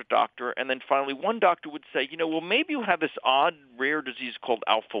doctor after doctor, and then finally one doctor would say, well, maybe you have this odd, rare disease called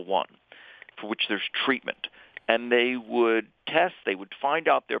alpha-1, for which there's treatment. And they would test, they would find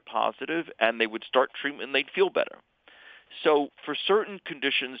out they're positive, and they would start treatment, and they'd feel better. So for certain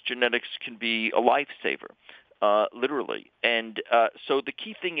conditions, genetics can be a lifesaver, literally. And so the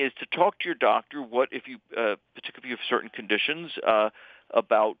key thing is to talk to your doctor, particularly if you have certain conditions,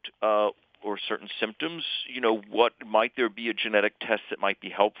 about or certain symptoms, what might there be a genetic test that might be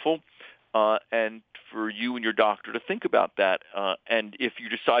helpful, and for you and your doctor to think about that. And if you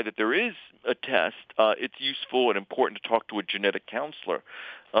decide that there is a test, it's useful and important to talk to a genetic counselor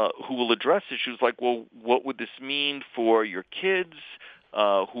who will address issues like, well, what would this mean for your kids?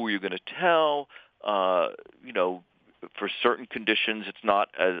 Who are you going to tell? For certain conditions, it's not,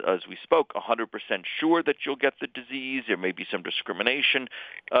 as we spoke, 100% sure that you'll get the disease. There may be some discrimination.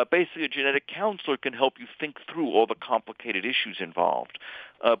 Basically, a genetic counselor can help you think through all the complicated issues involved.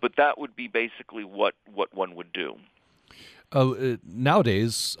 But that would be basically what one would do.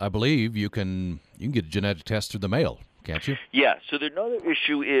 Nowadays, I believe you can get a genetic test through the mail, can't you? Yeah. So another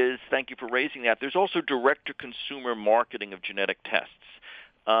issue is, thank you for raising that, there's also direct-to-consumer marketing of genetic tests.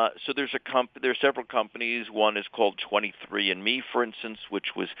 So there are several companies. One is called 23andMe, for instance,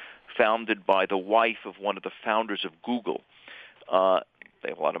 which was founded by the wife of one of the founders of Google. They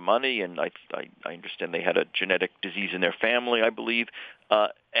have a lot of money, and I understand they had a genetic disease in their family, I believe.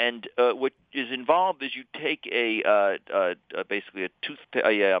 And what is involved is you take basically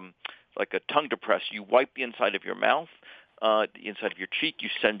like a tongue depressor. You wipe the inside of your mouth, the inside of your cheek. You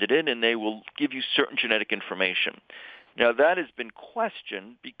send it in, and they will give you certain genetic information. Now, that has been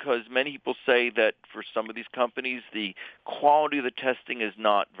questioned because many people say that for some of these companies, the quality of the testing is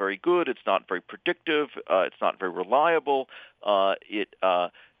not very good. It's not very predictive. It's not very reliable. It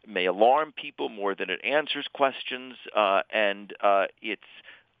may alarm people more than it answers questions. And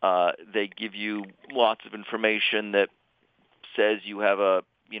they give you lots of information that says you have a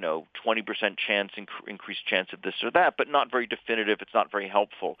 20% chance, increased chance of this or that, but not very definitive. It's not very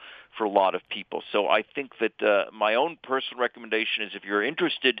helpful for a lot of people. So I think that my own personal recommendation is, if you're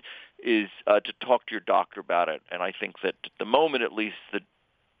interested, is to talk to your doctor about it. And I think that at the moment, at least, the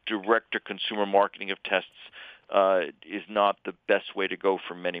direct-to-consumer marketing of tests is not the best way to go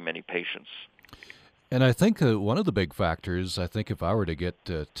for many, many patients. And I think one of the big factors, I think if I were to get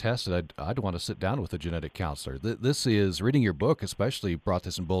tested, I'd want to sit down with a genetic counselor. This is, reading your book especially brought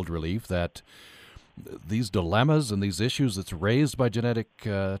this in bold relief, that these dilemmas and these issues that's raised by genetic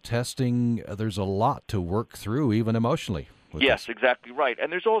testing, there's a lot to work through, even emotionally. Yes, exactly right.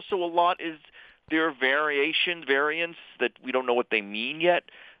 And there's also a lot, there are variants that we don't know what they mean yet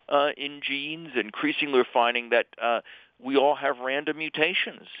in genes. Increasingly, we're finding that we all have random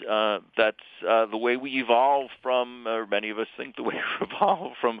mutations. That's the way we evolve from, or many of us think the way we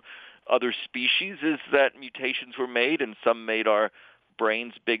evolve from other species, is that mutations were made, and some made our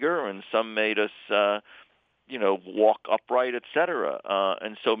brains bigger, and some made us, walk upright, etc.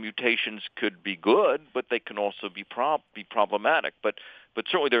 And so mutations could be good, but they can also be problematic. But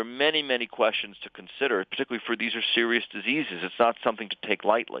certainly there are many, many questions to consider, particularly for these are serious diseases. It's not something to take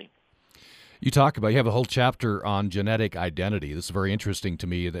lightly. You have a whole chapter on genetic identity. This is very interesting to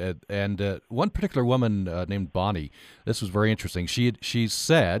me. And one particular woman named Bonnie, this was very interesting. She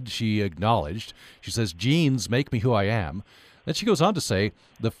acknowledged, she says, genes make me who I am. Then she goes on to say,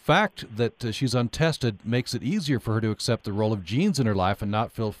 the fact that she's untested makes it easier for her to accept the role of genes in her life and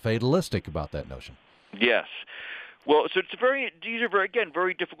not feel fatalistic about that notion. Yes. Well, so these are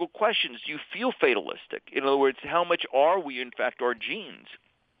very difficult questions. Do you feel fatalistic? In other words, how much are we, in fact, our genes?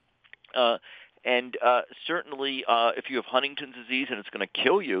 Certainly, if you have Huntington's disease and it's going to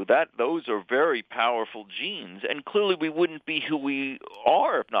kill you, those are very powerful genes. And clearly, we wouldn't be who we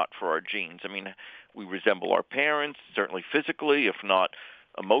are if not for our genes. I mean, we resemble our parents, certainly physically, if not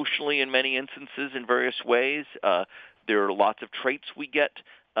emotionally in many instances in various ways. There are lots of traits we get.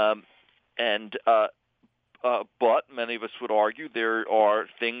 But many of us would argue there are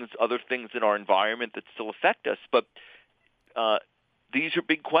other things in our environment that still affect us. But these are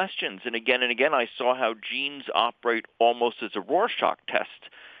big questions. And again, I saw how genes operate almost as a Rorschach test.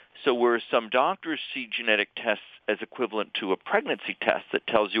 So whereas some doctors see genetic tests as equivalent to a pregnancy test that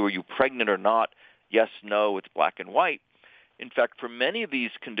tells you, are you pregnant or not? Yes, no, it's black and white. In fact, for many of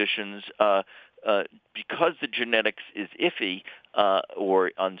these conditions, because the genetics is iffy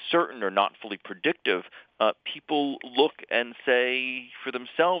or uncertain or not fully predictive, people look and say for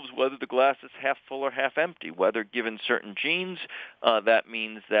themselves whether the glass is half full or half empty, whether given certain genes, that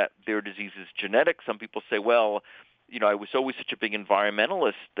means that their disease is genetic. Some people say, well, I was always such a big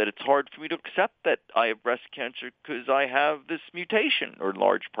environmentalist that it's hard for me to accept that I have breast cancer because I have this mutation, or in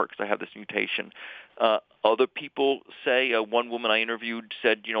large part because I have this mutation. Other people say, one woman I interviewed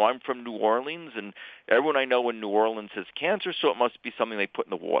said, I'm from New Orleans, and everyone I know in New Orleans has cancer, so it must be something they put in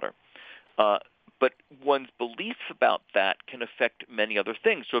the water. But one's belief about that can affect many other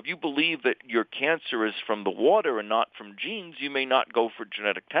things. So if you believe that your cancer is from the water and not from genes, you may not go for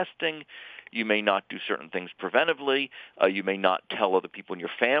genetic testing. You may not do certain things preventively. You may not tell other people in your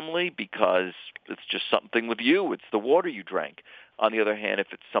family because it's just something with you. It's the water you drank. On the other hand, if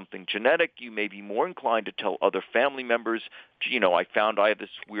it's something genetic, you may be more inclined to tell other family members, I found I have this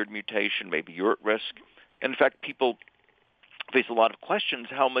weird mutation. Maybe you're at risk. And in fact, people face a lot of questions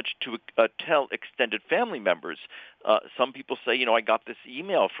how much to tell extended family members. Some people say, I got this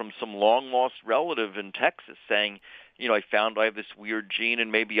email from some long-lost relative in Texas saying, I found I have this weird gene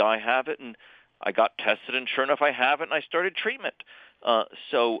and maybe I have it, and I got tested, and sure enough I have it, and I started treatment.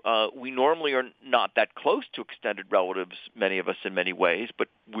 So we normally are not that close to extended relatives, many of us in many ways, but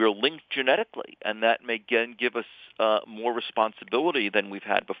we're linked genetically, and that may again give us more responsibility than we've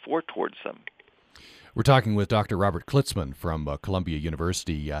had before towards them. We're talking with Dr. Robert Klitzman from Columbia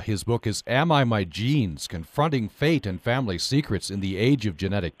University. His book is Am I My Genes? Confronting Fate and Family Secrets in the Age of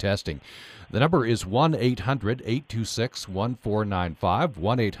Genetic Testing. The number is 1-800-826-1495,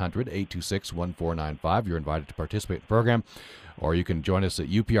 1-800-826-1495. You're invited to participate in the program, or you can join us at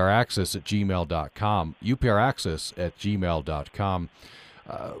upraccess@gmail.com, upraccess@gmail.com.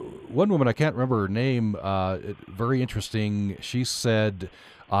 One woman, I can't remember her name, very interesting. She said,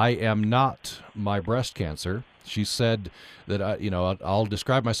 I am not my breast cancer. She said that, I'll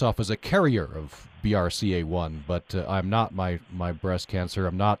describe myself as a carrier of BRCA1, but I'm not my breast cancer.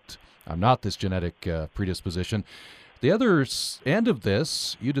 I'm not this genetic predisposition. The other end of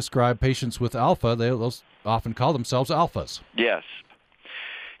this, you describe patients with alpha. They'll often call themselves alphas. Yes.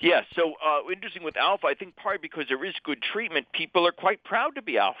 Yeah, so interesting with alpha, I think partly because there is good treatment, people are quite proud to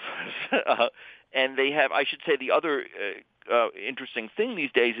be alphas. And they have, I should say, the other interesting thing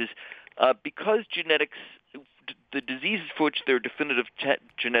these days is because genetics, the diseases for which there are definitive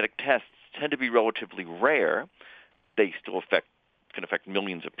genetic tests tend to be relatively rare, they still can affect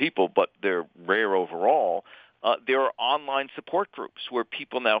millions of people, but they're rare overall. There are online support groups where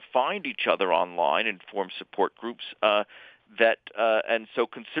people now find each other online and form support groups and so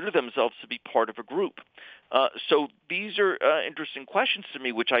consider themselves to be part of a group. So these are interesting questions to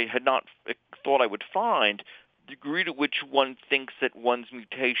me, which I had not thought I would find. The degree to which one thinks that one's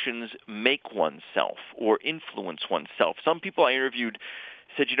mutations make oneself or influence oneself. Some people I interviewed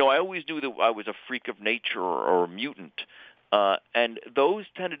said, I always knew that I was a freak of nature or a mutant. And those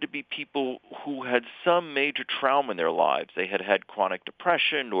tended to be people who had some major trauma in their lives. They had had chronic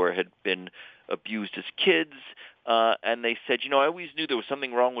depression or had been abused as kids. And they said, I always knew there was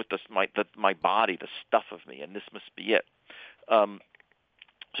something wrong with my body, the stuff of me, and this must be it.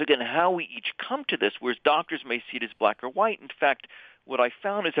 So again, how we each come to this, whereas doctors may see it as black or white, in fact, what I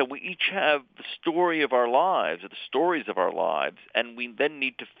found is that we each have the story of our lives, or the stories of our lives, and we then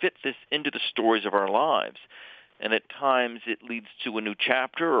need to fit this into the stories of our lives. And at times it leads to a new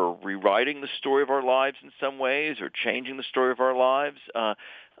chapter or rewriting the story of our lives in some ways or changing the story of our lives. But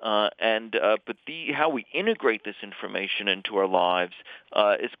how we integrate this information into our lives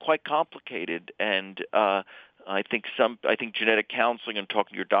is quite complicated. And I think genetic counseling and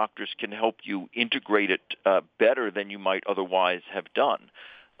talking to your doctors can help you integrate it better than you might otherwise have done.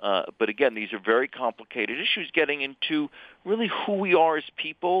 But again, these are very complicated issues getting into really who we are as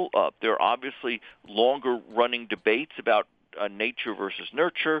people. There are obviously longer-running debates about nature versus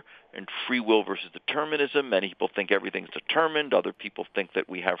nurture and free will versus determinism. Many people think everything's determined. Other people think that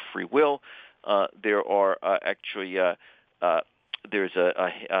we have free will. There are there's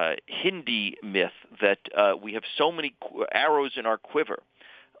a Hindi myth that we have so many arrows in our quiver,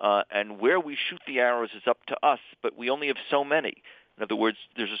 and where we shoot the arrows is up to us, but we only have so many. In other words,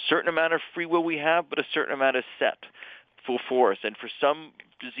 there's a certain amount of free will we have, but a certain amount is set for us. And for some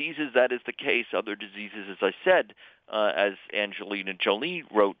diseases, that is the case. Other diseases, as I said, as Angelina Jolie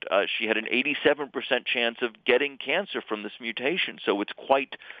wrote, she had an 87% chance of getting cancer from this mutation. So it's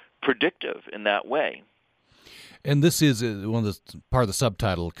quite predictive in that way. And this is part of the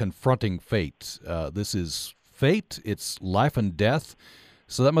subtitle, Confronting Fate. This is fate. It's life and death.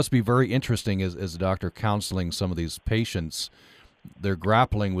 So that must be very interesting as a doctor counseling some of these patients. They're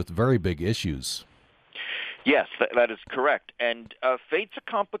grappling with very big issues. Yes, that is correct. And fate's a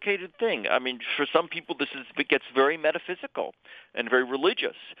complicated thing. I mean, for some people, it gets very metaphysical and very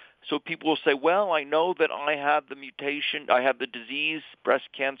religious. So people will say, well, I know that I have the mutation, I have the disease, breast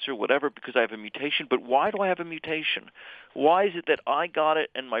cancer, whatever, because I have a mutation. But why do I have a mutation? Why is it that I got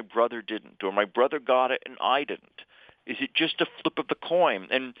it and my brother didn't, or my brother got it and I didn't? Is it just a flip of the coin?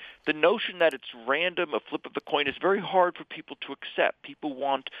 And the notion that it's random, a flip of the coin, is very hard for people to accept. People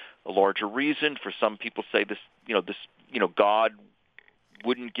want a larger reason. For some people, say God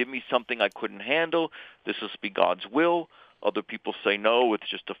wouldn't give me something I couldn't handle. This must be God's will. Other people say no, it's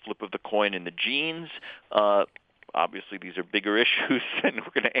just a flip of the coin in the genes. obviously these are bigger issues than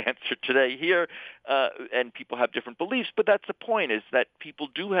we're going to answer today here, and people have different beliefs, but that's the point, is that people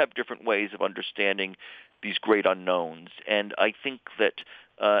do have different ways of understanding these great unknowns. And I think that,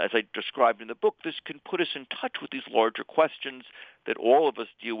 as I described in the book, this can put us in touch with these larger questions that all of us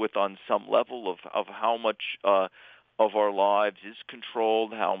deal with on some level of how much of our lives is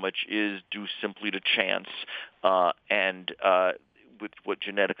controlled, how much is due simply to chance, and with what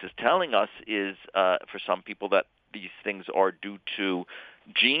genetics is telling us is, for some people, that these things are due to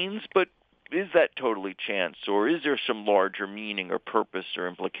genes, but is that totally chance, or is there some larger meaning or purpose or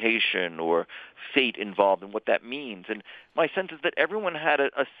implication or fate involved in what that means? And my sense is that everyone had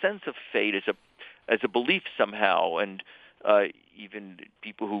a sense of fate as a belief somehow, and even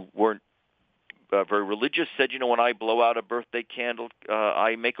people who weren't very religious said, when I blow out a birthday candle,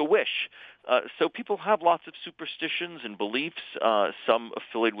 I make a wish. So people have lots of superstitions and beliefs, some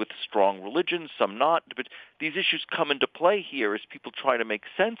affiliated with strong religions, some not. But these issues come into play here as people try to make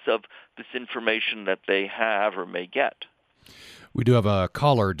sense of this information that they have or may get. We do have a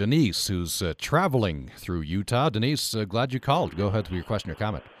caller, Denise, who's traveling through Utah. Denise, glad you called. Go ahead with your question or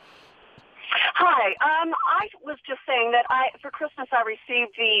comment. Hi. I was just saying that for Christmas I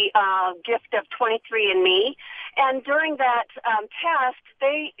received the gift of 23andMe, and during that test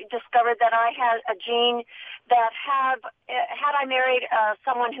they discovered that I had a gene that had I married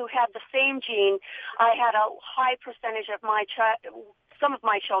someone who had the same gene, I had a high percentage of some of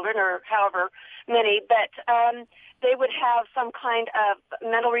my children, or however many, but they would have some kind of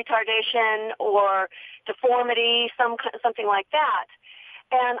mental retardation or deformity, something like that.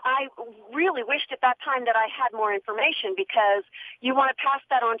 And I really wished at that time that I had more information, because you want to pass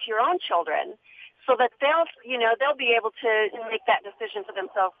that on to your own children so that they'll be able to make that decision for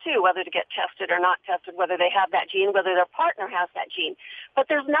themselves too, whether to get tested or not tested, whether they have that gene, whether their partner has that gene. But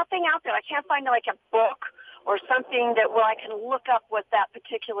there's nothing out there. I can't find like a book or something where I can look up what that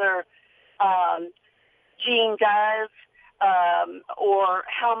particular gene does. Or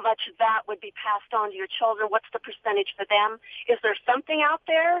how much that would be passed on to your children. What's the percentage for them? Is there something out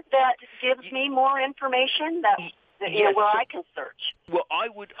there that gives me more information where I can search? Well, I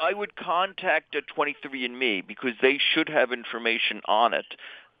would contact 23andMe, because they should have information on it.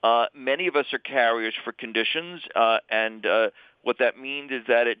 Many of us are carriers for conditions, and what that means is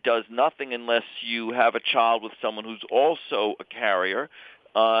that it does nothing unless you have a child with someone who's also a carrier,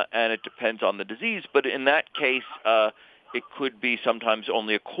 and it depends on the disease. But in that case, it could be sometimes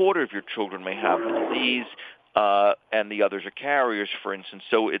only a quarter of your children may have the disease, and the others are carriers, for instance.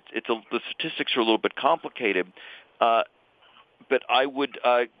 So the statistics are a little bit complicated. But I would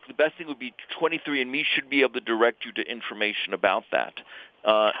the best thing would be 23andMe should be able to direct you to information about that.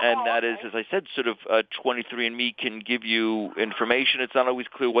 And that is, as I said, sort of 23andMe can give you information. It's not always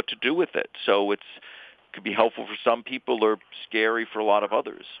clear what to do with it. So it could be helpful for some people or scary for a lot of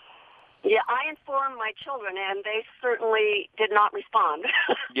others. Yeah, I informed my children, and they certainly did not respond.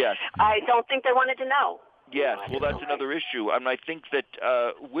 Yes. I don't think they wanted to know. Yes, well, that's another issue. I think that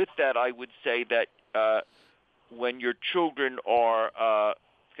with that, I would say that when your children are,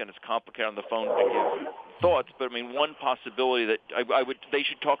 again, it's complicated on the phone to give thoughts, but one possibility that they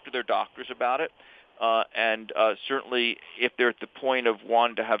should talk to their doctors about it, and certainly if they're at the point of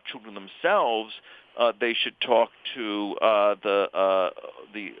wanting to have children themselves, they should talk to the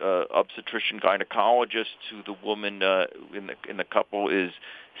obstetrician gynecologist who the woman in the couple is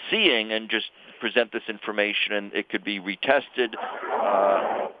seeing, and just present this information, and it could be retested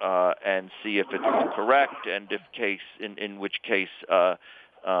and see if it's correct, and in which case the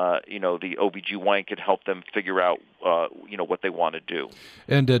OBGYN could help them figure out what they want to do.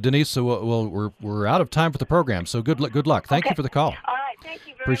 And Denise, so we're out of time for the program, so good luck. Thank you for the call. All right, thank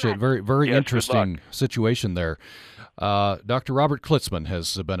you very Appreciate much. it. Very Yes, interesting situation there. Dr. Robert Klitzman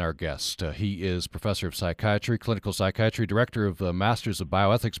has been our guest. He is professor of psychiatry, clinical psychiatry, director of the Masters of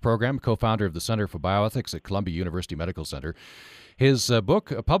Bioethics program, co-founder of the Center for Bioethics at Columbia University Medical Center. His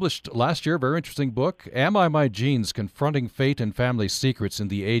book, published last year, very interesting book, Am I My Genes? Confronting Fate and Family Secrets in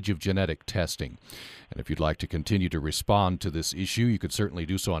the Age of Genetic Testing. And if you'd like to continue to respond to this issue, you could certainly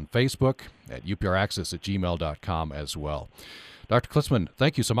do so on Facebook at upraccess@gmail.com as well. Dr. Klitzman,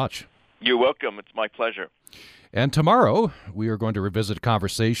 thank you so much. You're welcome. It's my pleasure. And tomorrow, we are going to revisit a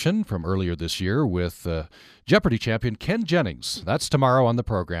conversation from earlier this year with Jeopardy champion Ken Jennings. That's tomorrow on the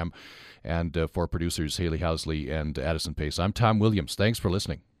program. And for producers Haley Housley and Addison Pace, I'm Tom Williams. Thanks for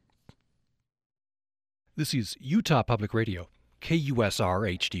listening. This is Utah Public Radio,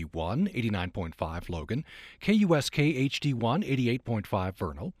 KUSR HD1, 89.5 Logan, KUSK HD1, 88.5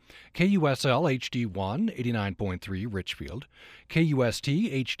 Vernal, KUSL HD1, 89.3 Richfield,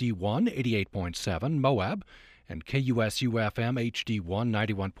 KUST HD1, 88.7 Moab, and KUSU-FM HD1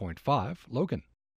 91.5, Logan.